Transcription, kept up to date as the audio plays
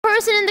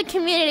person in the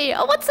community.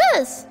 Oh, what's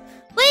this?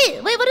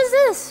 Wait, what is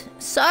this?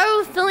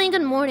 Saru Filian,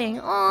 good morning.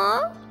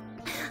 Aww.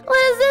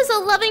 What is this? A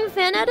loving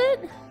fan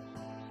edit?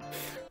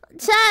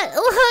 Chat,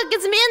 look,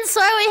 it's me and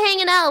Saruei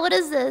hanging out. What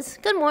is this?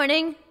 Good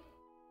morning.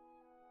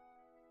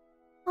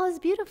 Oh, it's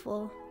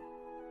beautiful.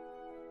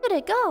 Where'd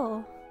it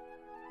go?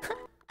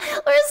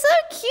 We're so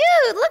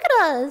cute. Look at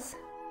us.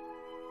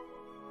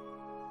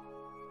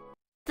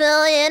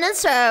 Filian and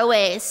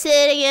Saruei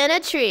sitting in a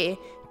tree.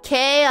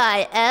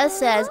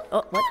 K-I-S-S.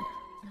 Oh, what?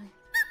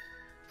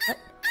 What?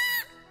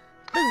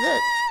 What is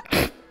this?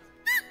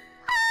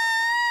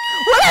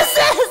 What is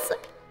this?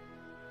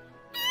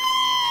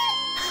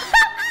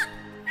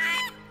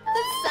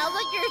 This sounds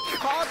like your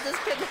call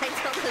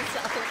disconnects on the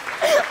cell.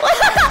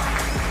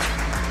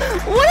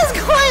 What is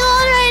going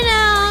on right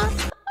now?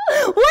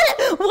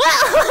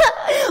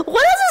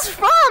 What is this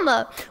from?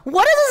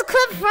 What is this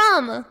clip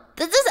from?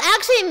 Is this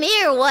actually me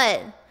or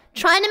what?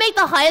 Trying to make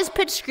the highest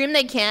pitched scream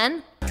they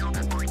can?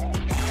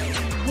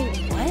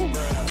 Wait,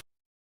 what?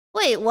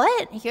 Wait,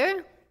 what?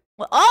 Here?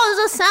 What? Oh,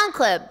 there's a sound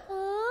clip.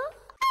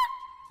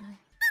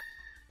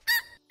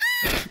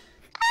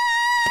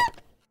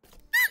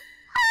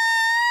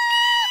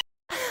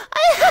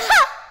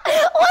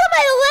 What am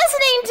I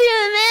listening to,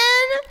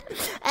 man?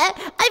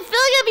 I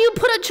feel like if you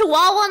put a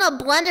chihuahua in a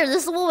blender,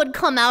 this is what would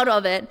come out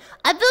of it.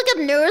 I feel like if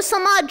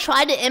Neurosama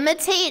tried to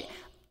imitate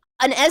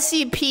an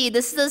SCP,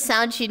 this is the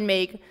sound she'd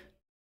make.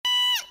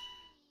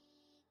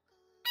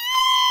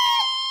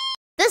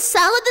 This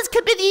sounds like this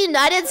could be the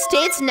United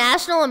States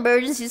National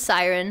Emergency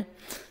Siren.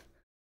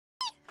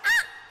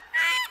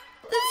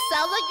 This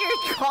sounds like your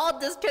call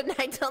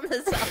disconnect on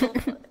the cell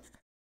phone.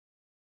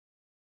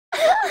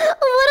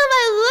 What am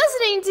I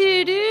listening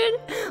to, dude?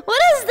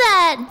 What is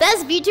that?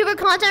 Best VTuber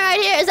content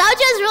right here? Is that what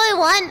you guys really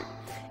want?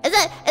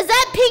 Is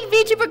that peak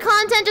VTuber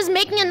content just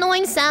making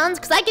annoying sounds?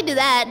 Cause I could do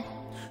that.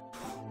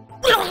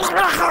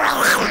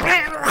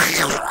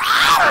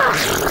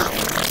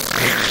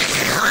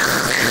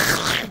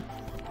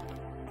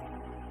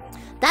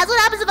 That's what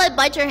happens if I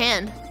bite your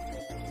hand.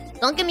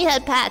 Don't give me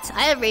head pats.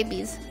 I have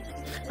rabies.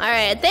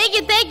 Alright, thank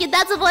you.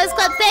 That's a voice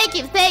clip. Thank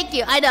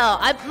you. I know.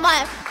 I've been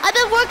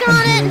working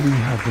on it. We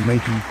have the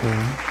mating call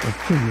of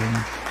Filian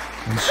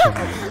and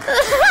Saruei.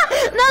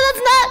 No,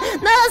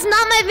 that's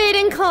not my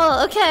mating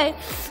call. Okay.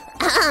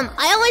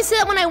 I only say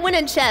that when I win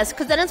in chess,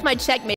 because then it's my checkmate.